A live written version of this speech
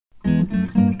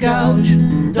couch.me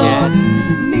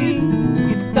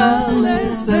guitar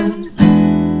lessons.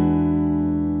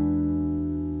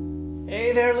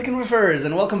 Hey there, Licknriffers,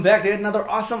 and welcome back to another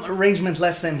awesome arrangement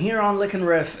lesson here on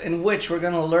Licknriff, in which we're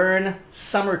gonna learn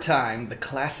Summertime, the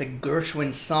classic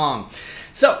Gershwin song.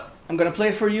 So I'm gonna play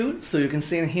it for you so you can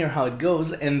see and hear how it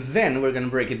goes, and then we're gonna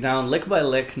break it down lick by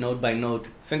lick, note by note,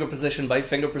 finger position by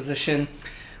finger position,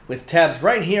 with tabs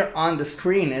right here on the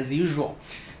screen as usual.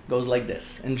 It goes like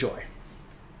this. Enjoy.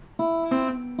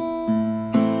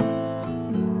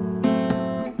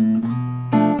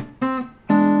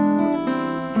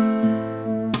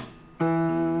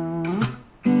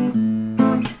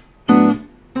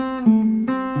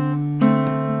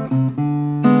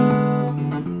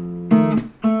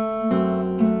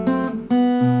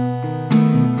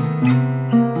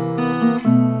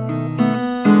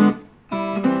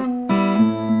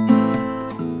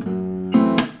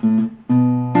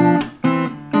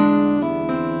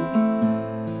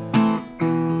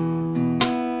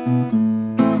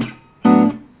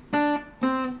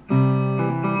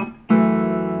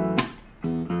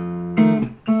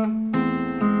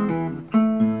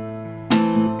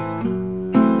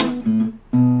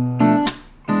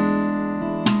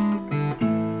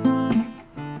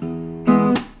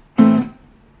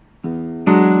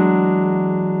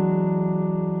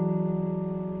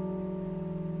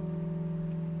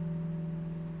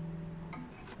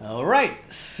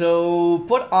 Alright, so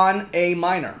put on A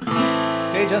minor.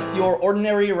 Okay, just your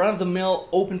ordinary run-of-the-mill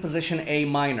open position A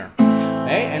minor.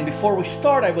 Okay, and before we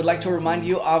start, I would like to remind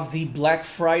you of the Black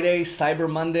Friday, Cyber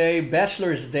Monday,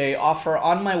 Bachelor's Day offer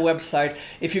on my website.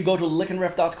 If you go to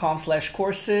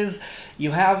licknriff.com/courses,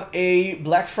 you have a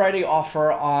Black Friday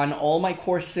offer on all my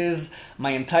courses,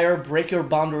 my entire Break Your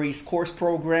Boundaries course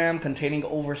program containing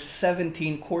over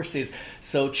 17 courses.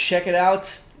 So check it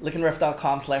out.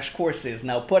 Licknriff.com/courses.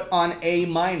 Now put on A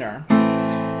minor,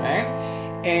 okay?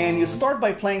 And you start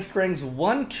by playing strings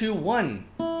 1, 2, 1.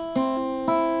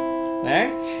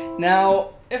 Okay? Now,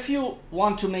 if you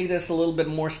want to make this a little bit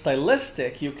more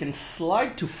stylistic, you can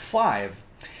slide to 5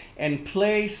 and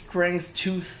play strings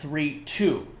 2, 3,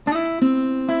 2.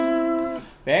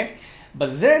 Okay?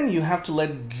 But then you have to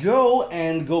let go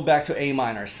and go back to A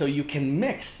minor. So you can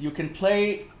mix. You can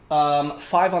play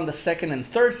 5 on the second and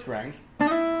third strings.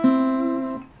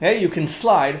 Okay, you can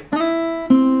slide,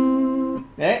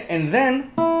 okay, and then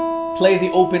play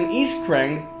the open E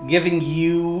string, giving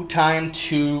you time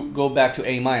to go back to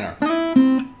A minor.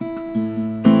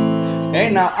 Okay,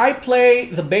 now I play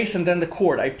the bass and then the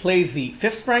chord. I play the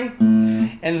 5th string,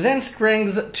 and then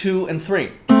strings 2 and 3.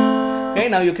 Okay,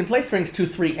 now you can play strings 2,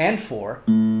 3, and 4.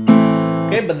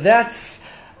 Okay, but that's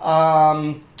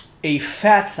a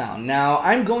fat sound. Now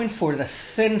I'm going for the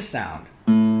thin sound.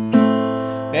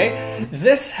 Okay,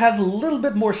 this has a little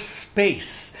bit more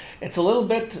space. It's a little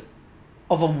bit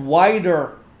of a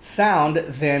wider sound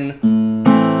than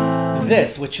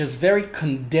this, which is very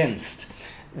condensed.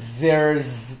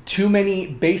 There's too many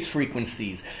bass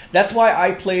frequencies. That's why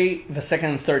I play the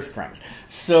second and third strings.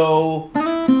 So,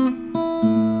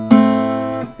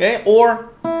 okay, or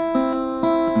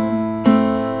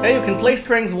okay, you can play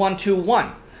strings 1, 2,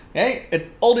 1. Okay, it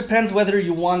all depends whether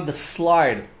you want the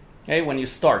slide. Okay, when you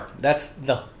start, that's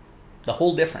the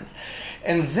whole difference.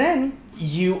 And then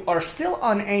you are still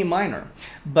on A minor,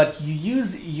 but you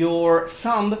use your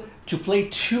thumb to play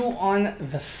 2 on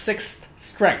the 6th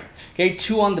string. Okay,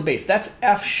 2 on the bass. That's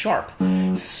F sharp.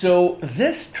 So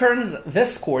this turns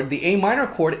this chord, the A minor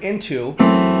chord, into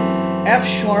F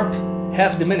sharp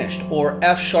half diminished, or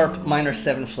F sharp minor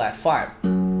 7 flat 5.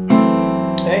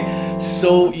 Okay,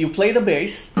 so you play the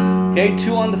bass, okay,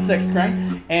 2 on the 6th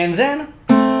string, and then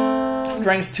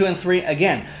strings 2 and 3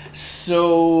 again.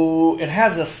 So it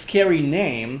has a scary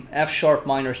name, F sharp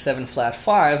minor 7 flat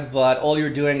 5, but all you're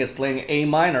doing is playing A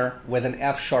minor with an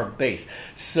F sharp bass.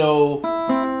 So,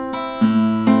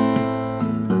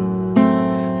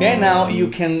 okay, now you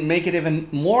can make it even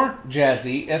more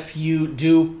jazzy if you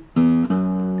do,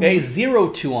 okay, 0,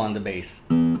 2 on the bass.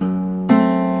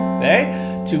 Okay,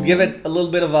 to give it a little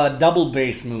bit of a double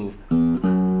bass move.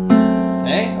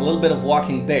 Okay, a little bit of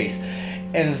walking bass.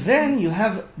 And then you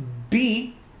have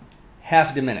B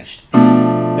half diminished,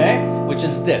 okay, which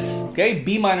is this, okay,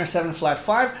 B minor 7 flat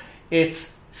 5,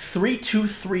 it's 3, 2,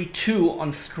 3, 2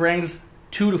 on strings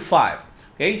 2 to 5,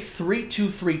 okay, 3, 2,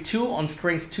 3, 2 on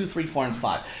strings 2, 3, 4, and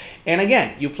 5. And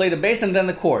again, you play the bass and then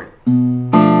the chord.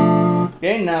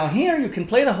 Okay, now here you can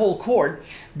play the whole chord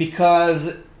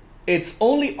because it's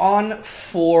only on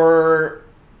for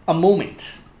a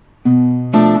moment.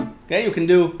 Okay, you can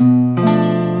do,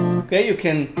 okay, you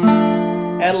can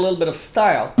add a little bit of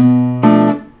style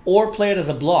or play it as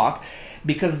a block.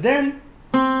 because then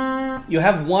you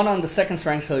have 1 on the second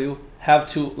string, so you have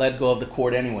to let go of the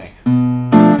chord anyway.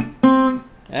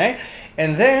 Okay,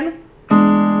 and then,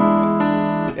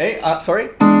 okay,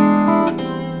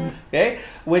 okay,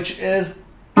 which is,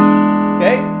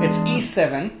 okay, it's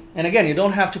E7, and again, you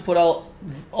don't have to put all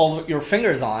your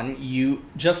fingers on, you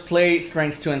just play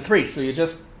strings 2 and 3, so you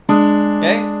just,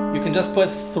 okay, you can just put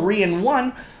 3 and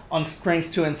 1 on strings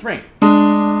 2 and 3,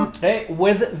 okay,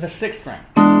 with the 6th string.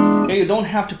 Okay, you don't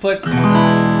have to put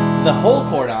the whole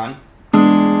chord on,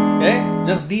 okay,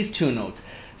 just these 2 notes,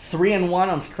 3 and 1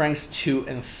 on strings 2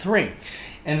 and 3.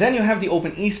 And then you have the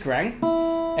open E string,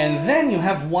 and then you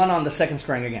have 1 on the 2nd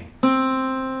string again.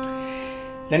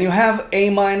 Then you have A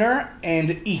minor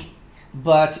and E,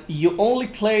 but you only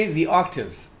play the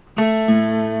octaves.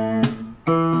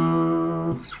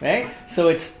 Okay, so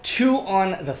it's 2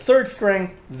 on the 3rd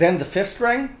string, then the 5th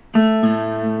string,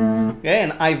 okay,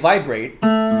 and I vibrate.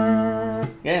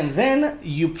 Okay, and then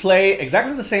you play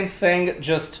exactly the same thing,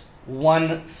 just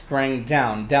 1 string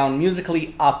down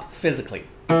musically, up physically.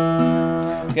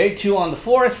 Okay, 2 on the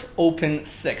 4th, open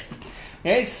 6th.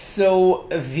 Okay, so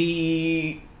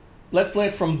let's play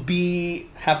it from B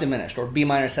half diminished, or B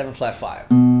minor 7 flat 5.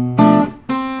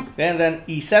 Okay, and then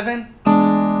E7,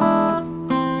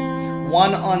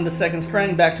 1 on the 2nd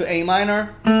string, back to A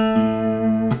minor.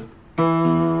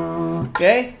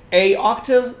 Okay, A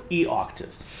octave, E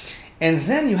octave. And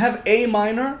then you have A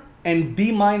minor and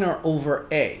B minor over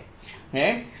A.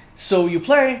 Okay, so you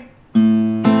play.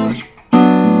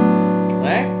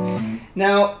 Okay,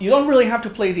 now you don't really have to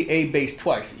play the A bass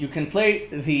twice. You can play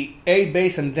the A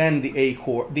bass and then the A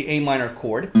chord, the A minor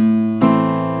chord, and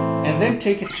then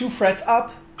take it 2 frets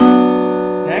up.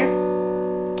 Okay,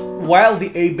 while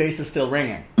the A bass is still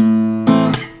ringing.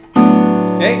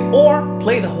 Okay, or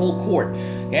play the whole chord.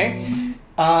 Okay,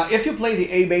 if you play the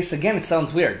A bass again, it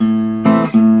sounds weird.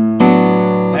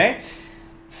 Okay,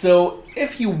 so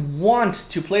if you want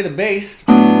to play the bass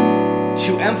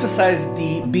to emphasize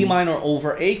the B minor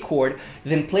over A chord,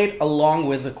 then play it along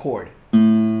with the chord.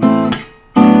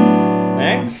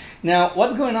 Okay, now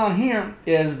what's going on here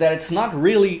is that it's not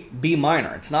really B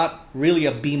minor. It's not really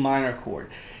a B minor chord.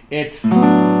 It's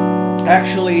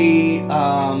actually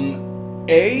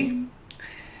A,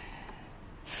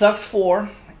 sus4,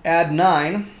 add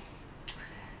 9,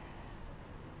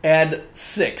 add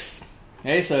 6.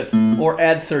 Okay, so it's, or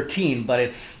add 13, but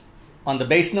it's on the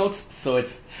bass notes, so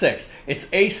it's 6. It's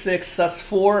A6,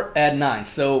 sus4, add 9.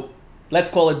 So let's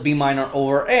call it B minor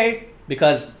over A,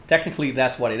 because technically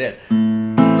that's what it is.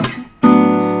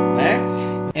 Okay?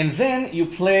 And then you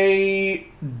play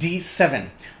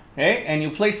D7. Okay, and you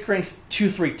play strings 2,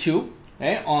 3, 2,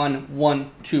 okay, on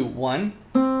 1, 2, 1.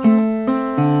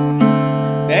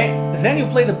 Okay, then you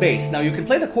play the bass. Now you can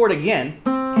play the chord again,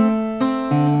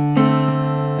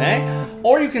 okay,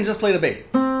 or you can just play the bass.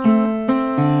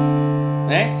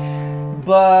 Okay,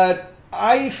 but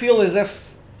I feel as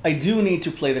if I do need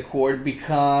to play the chord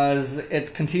because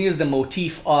it continues the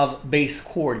motif of bass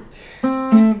chord.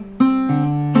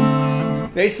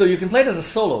 Okay, so you can play it as a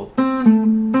solo.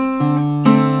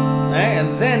 Okay,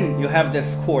 and then you have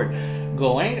this chord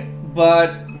going,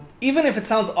 but even if it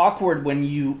sounds awkward when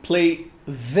you play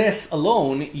this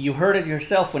alone, you heard it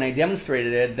yourself when I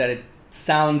demonstrated it, that it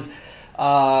sounds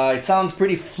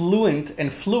pretty fluent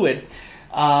and fluid,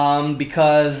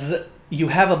 because you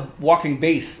have a walking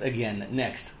bass again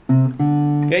next.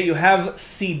 Okay, you have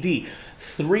CD,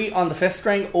 3 on the 5th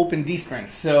string, open D string.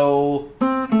 So,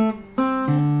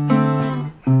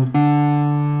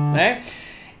 okay,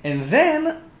 and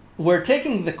then we're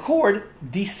taking the chord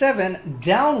D7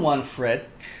 down 1 fret,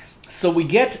 so we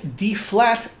get D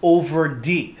flat over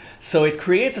D. So it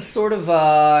creates a sort of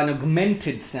an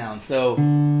augmented sound. So,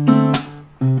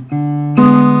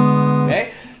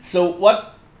 okay, so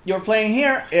what you're playing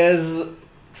here is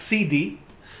CD,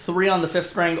 3 on the 5th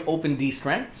string, open D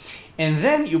string, and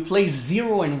then you play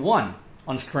 0 and 1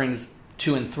 on strings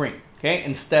 2 and 3, okay,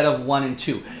 instead of 1 and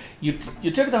 2. You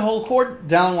took the whole chord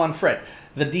down 1 fret,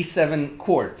 the D7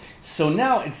 chord. So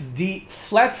now it's D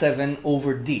flat 7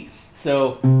 over D.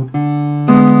 So,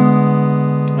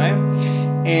 right?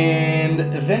 And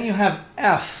then you have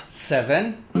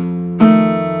F7,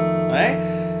 right?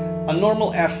 A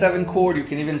normal F7 chord, you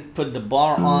can even put the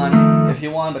bar on if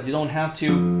you want, but you don't have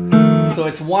to. So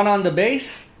it's 1 on the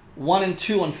bass, 1 and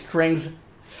 2 on strings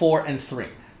 4 and 3,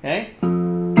 okay?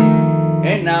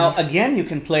 Okay, now again you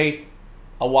can play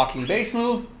a walking bass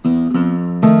move.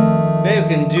 Okay, you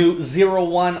can do 0,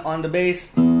 1 on the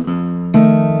bass.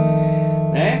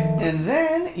 Okay, and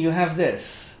then you have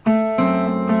this.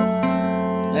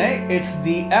 Okay, it's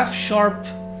the F sharp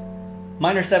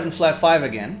minor 7 flat 5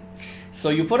 again. So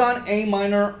you put on A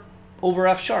minor over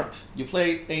F sharp. You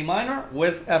play A minor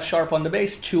with F sharp on the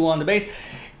bass, 2 on the bass,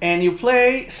 and you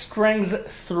play strings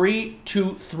 3,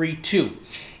 2, 3, 2.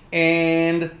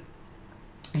 And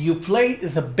you play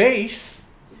the bass,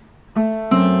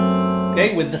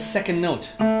 okay, with the second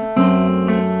note.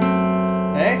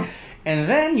 Okay? And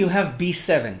then you have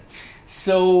B7.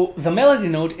 So the melody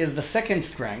note is the second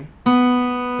string.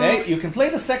 Okay? You can play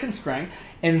the second string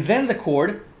and then the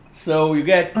chord. So you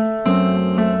get,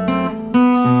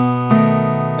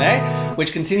 okay,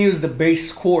 which continues the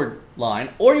bass chord line,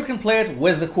 or you can play it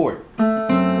with the chord.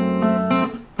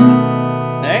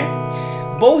 Okay?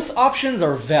 Both options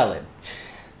are valid.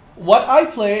 What I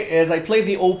play is I play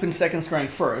the open second string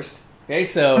first. Okay,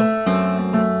 so,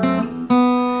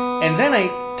 and then I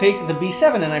take the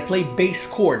B7 and I play bass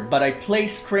chord, but I play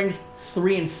strings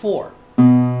 3 and 4.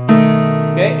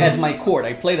 Okay, as my chord.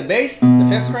 I play the bass, the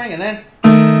fifth string, and then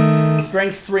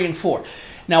strings 3 and 4.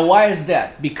 Now, why is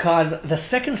that? Because the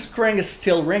second string is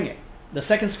still ringing. The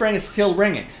second string is still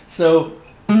ringing. So,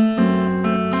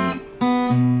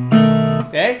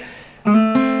 okay.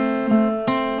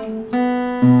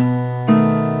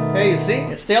 Okay, you see,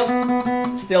 it's still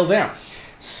there.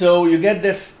 So you get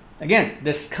this, again,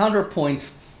 this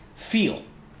counterpoint feel,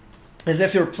 as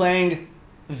if you're playing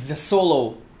the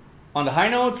solo on the high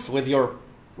notes with your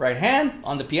right hand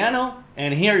on the piano,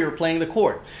 and here you're playing the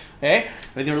chord, okay,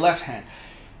 with your left hand.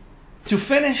 To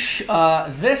finish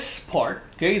this part,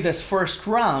 okay, this first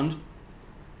round,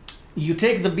 you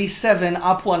take the B7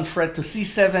 up 1 fret to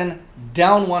C7,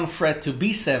 down 1 fret to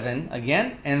B7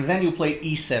 again, and then you play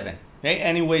E7, okay,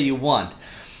 any way you want.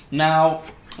 Now,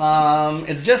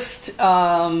 it's just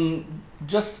a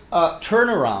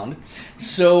turnaround,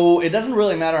 so it doesn't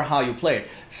really matter how you play it.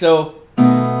 So,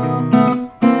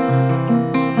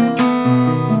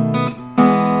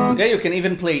 okay, you can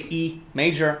even play E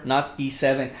major, not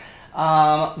E7.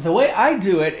 The way I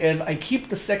do it is I keep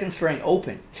the second string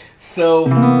open. So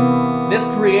this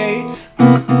creates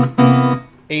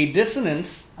a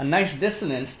dissonance, a nice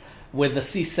dissonance with the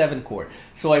C7 chord.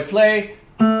 So I play,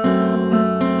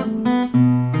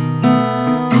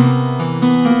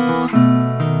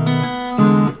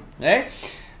 okay,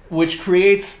 which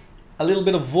creates a little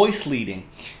bit of voice leading.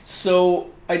 So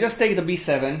I just take the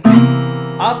B7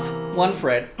 up 1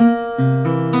 fret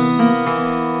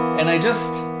and I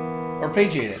just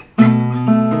arpeggiate it.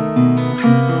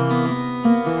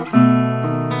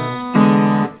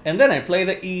 And then I play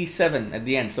the E7 at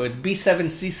the end. So it's B7,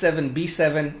 C7,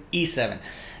 B7, E7.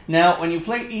 Now when you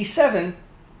play E7,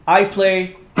 I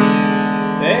play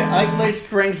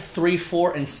strings 3,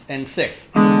 4, and 6.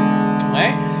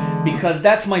 Okay? Because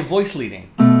that's my voice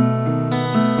leading.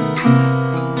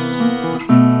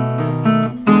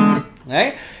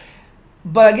 Okay?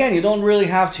 But again, you don't really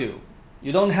have to.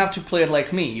 You don't have to play it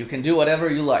like me. You can do whatever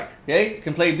you like. Okay? You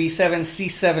can play B7,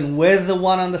 C7 with the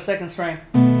 1 on the second string.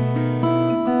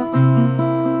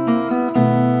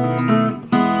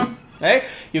 Okay?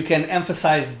 You can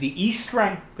emphasize the E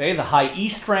string, okay? The high E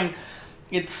string.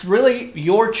 It's really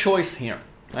your choice here.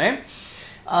 Okay?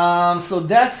 So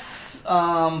that's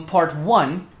part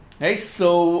 1. Okay?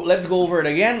 So let's go over it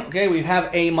again. Okay? We have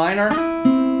A minor,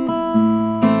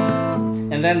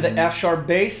 and then the F sharp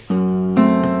bass,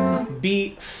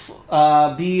 B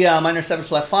minor 7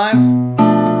 flat 5,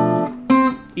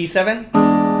 E7,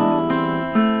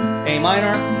 A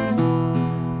minor,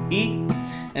 E,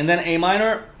 and then A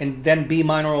minor, and then B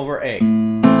minor over A,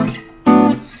 and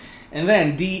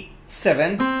then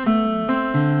D7.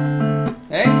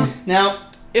 Okay. Now,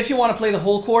 if you want to play the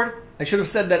whole chord, I should have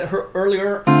said that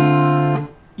earlier.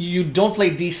 You don't play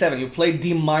D7, you play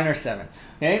D minor 7.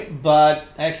 Okay, but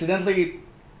accidentally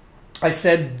I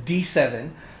said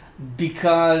D7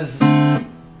 because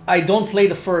I don't play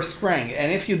the first string,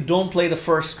 and if you don't play the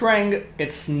first string,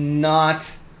 it's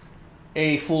not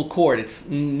a full chord. It's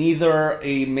neither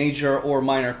a major or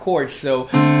minor chord. So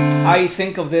I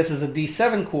think of this as a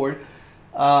D7 chord,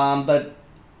 but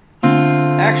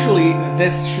actually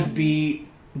this should be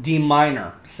D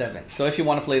minor 7. So if you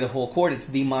want to play the whole chord, it's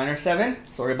D minor 7.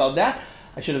 Sorry about that.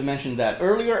 I should have mentioned that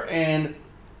earlier. And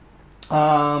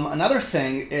another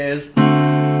thing is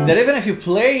that even if you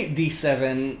play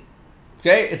D7,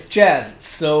 okay, it's jazz,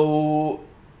 so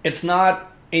it's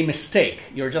not a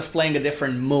mistake. You're just playing a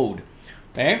different mode,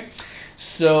 okay?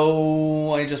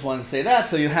 So I just wanted to say that.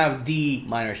 So you have D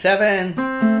minor 7,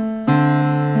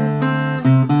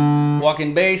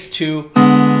 walking bass to,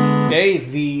 okay,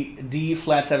 the D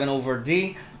flat 7 over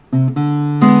D,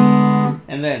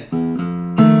 and then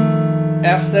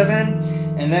F7,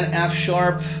 and then F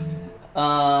sharp,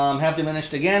 half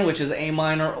diminished again, which is A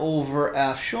minor over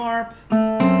F sharp,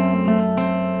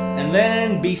 and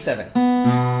then B7,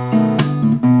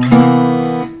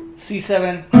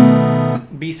 C7,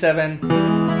 B7,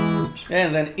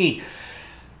 and then E,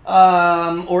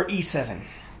 or E7.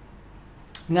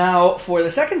 Now, for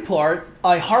the second part,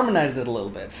 I harmonized it a little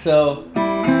bit. So,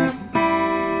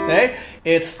 okay,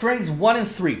 it's strings 1 and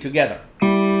 3 together.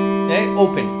 Okay,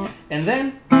 open, and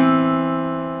then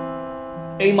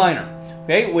A minor.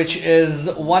 Okay, which is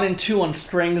 1 and 2 on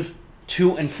strings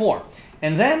 2 and 4,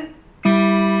 and then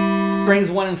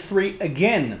strings 1 and 3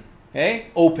 again. Okay,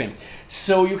 open.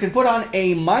 So you can put on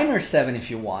A minor 7 if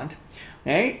you want.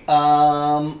 Okay,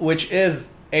 which is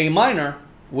A minor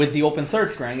with the open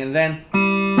third string, and then,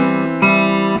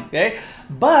 okay,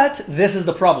 but this is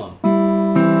the problem.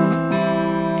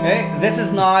 Okay, this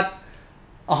is not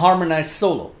a harmonized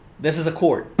solo. This is a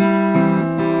chord.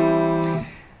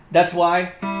 That's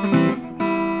why,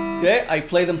 okay, I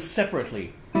play them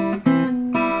separately. And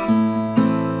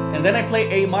then I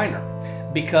play A minor,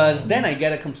 because then I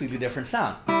get a completely different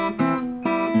sound.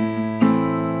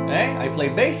 Okay, I play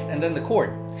bass and then the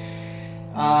chord.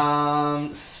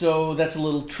 So that's a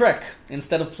little trick.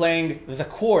 Instead of playing the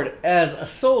chord as a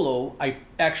solo, I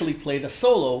actually play the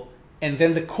solo, and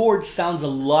then the chord sounds a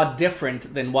lot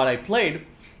different than what I played,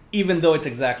 even though it's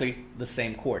exactly the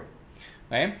same chord.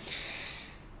 Okay?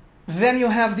 Then you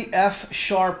have the F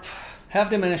sharp half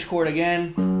diminished chord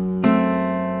again,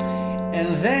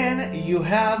 and then you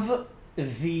have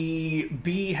the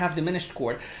B half diminished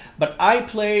chord, but I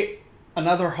play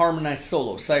another harmonized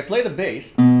solo. So I play the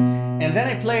bass, and then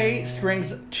I play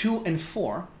strings 2 and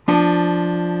 4,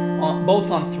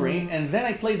 both on 3, and then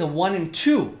I play the 1 and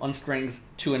 2 on strings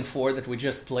 2 and 4 that we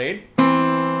just played,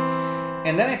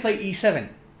 and then I play E7.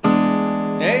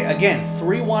 Okay, again,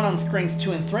 3-1 on strings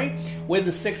 2 and 3 with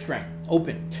the 6th string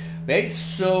open. Okay,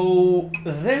 so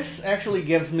this actually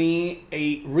gives me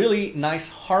a really nice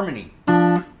harmony.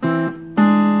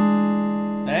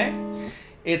 Okay,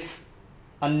 it's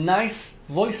a nice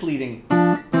voice leading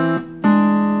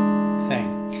thing,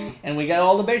 and we got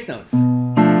all the bass notes.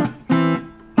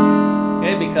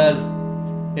 Okay, because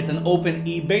it's an open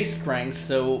E bass string,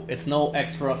 so it's no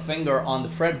extra finger on the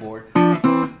fretboard.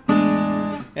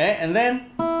 Okay, and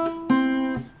then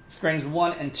strings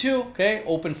 1 and 2, okay,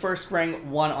 open first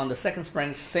string, 1 on the second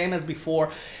string, same as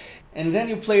before. And then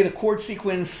you play the chord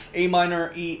sequence A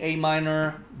minor, E, A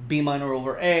minor, B minor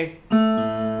over A.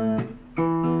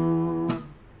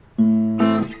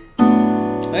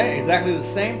 Okay, exactly the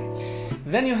same.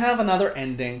 Then you have another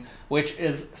ending, which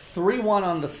is 3-1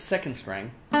 on the second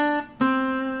string.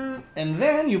 And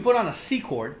then you put on a C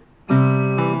chord,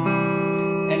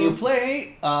 and you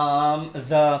play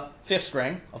the 5th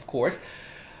string, of course,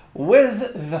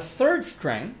 with the 3rd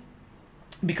string,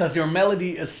 because your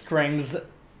melody is strings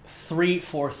 3,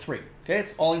 4, 3. Okay,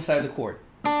 it's all inside the chord.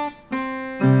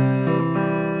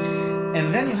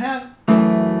 And then you have,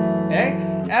 okay,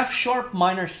 F sharp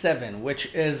minor 7,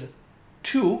 which is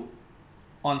 2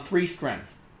 on 3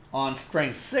 strings, on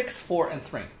strings 6, 4, and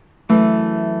 3.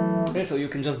 Okay, so you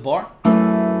can just bar,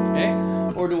 okay,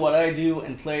 or do what I do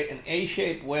and play an A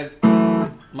shape with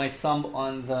my thumb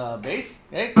on the bass.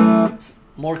 Okay, it's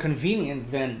more convenient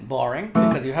than barring,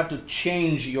 because you have to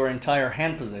change your entire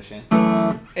hand position.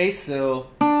 Okay, so,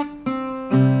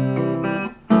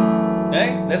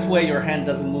 okay, this way your hand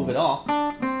doesn't move at all.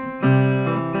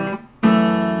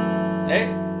 Okay,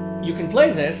 you can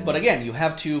play this, but again, you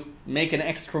have to make an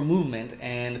extra movement,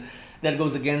 and that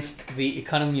goes against the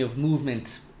economy of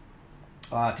movement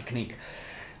technique.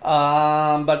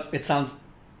 But it sounds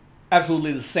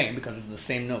absolutely the same because it's the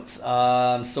same notes.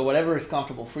 So whatever is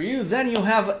comfortable for you. Then you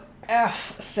have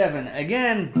F7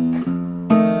 again,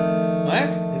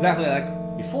 right? Exactly like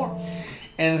before.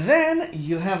 And then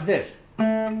you have this.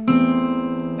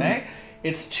 Okay?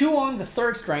 It's 2 on the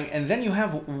 3rd string, and then you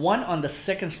have 1 on the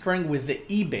 2nd string with the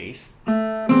E bass.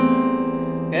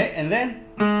 Okay? And then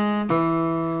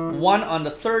 1 on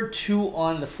the 3rd, 2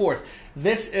 on the 4th.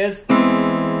 This is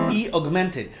E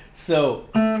augmented. So,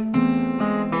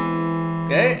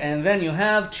 okay, and then you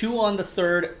have 2 on the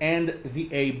 3rd and the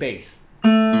A bass.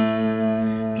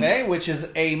 Okay, which is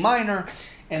A minor.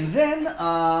 And then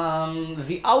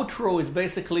the outro is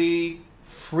basically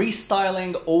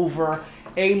freestyling over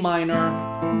A minor,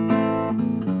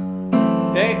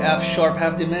 okay, F sharp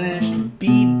half diminished,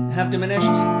 B half diminished,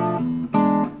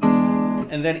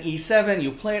 and then E7.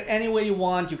 You play it any way you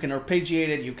want. You can arpeggiate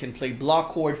it, you can play block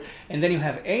chords, and then you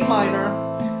have A minor,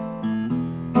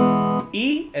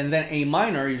 E, and then A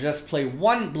minor. You just play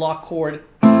 1 block chord,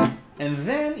 and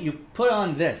then you put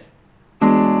on this.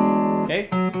 Okay?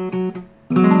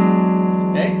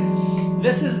 Okay?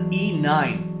 This is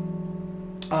E9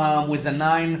 with the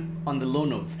 9 on the low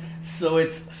notes. So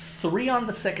it's 3 on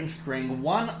the second string,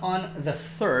 1 on the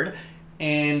third,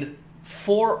 and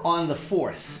 4 on the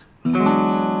fourth.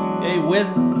 Okay, with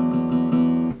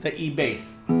the E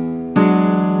bass.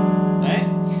 Right?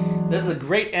 This is a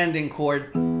great ending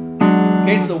chord.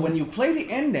 Okay, so when you play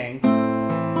the ending,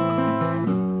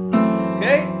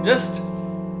 okay, just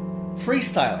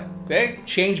freestyle it. Okay,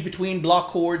 change between block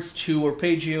chords to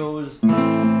arpeggios.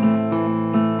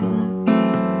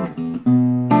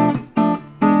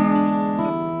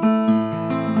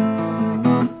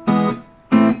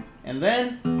 And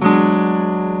then,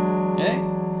 okay,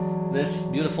 this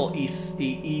beautiful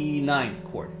E9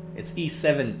 chord. It's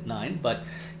E7-9, but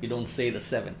you don't say the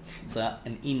 7. It's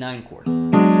an E9 chord.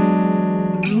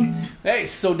 Okay,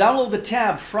 so download the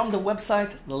tab from the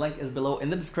website. The link is below in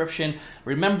the description.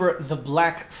 Remember the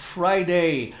Black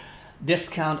Friday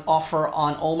discount offer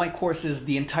on all my courses,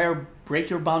 the entire Break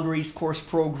Your Boundaries course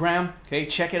program. Okay,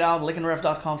 check it out,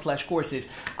 licknriff.com/courses.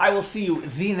 I will see you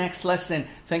the next lesson.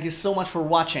 Thank you so much for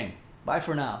watching. Bye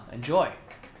for now. Enjoy.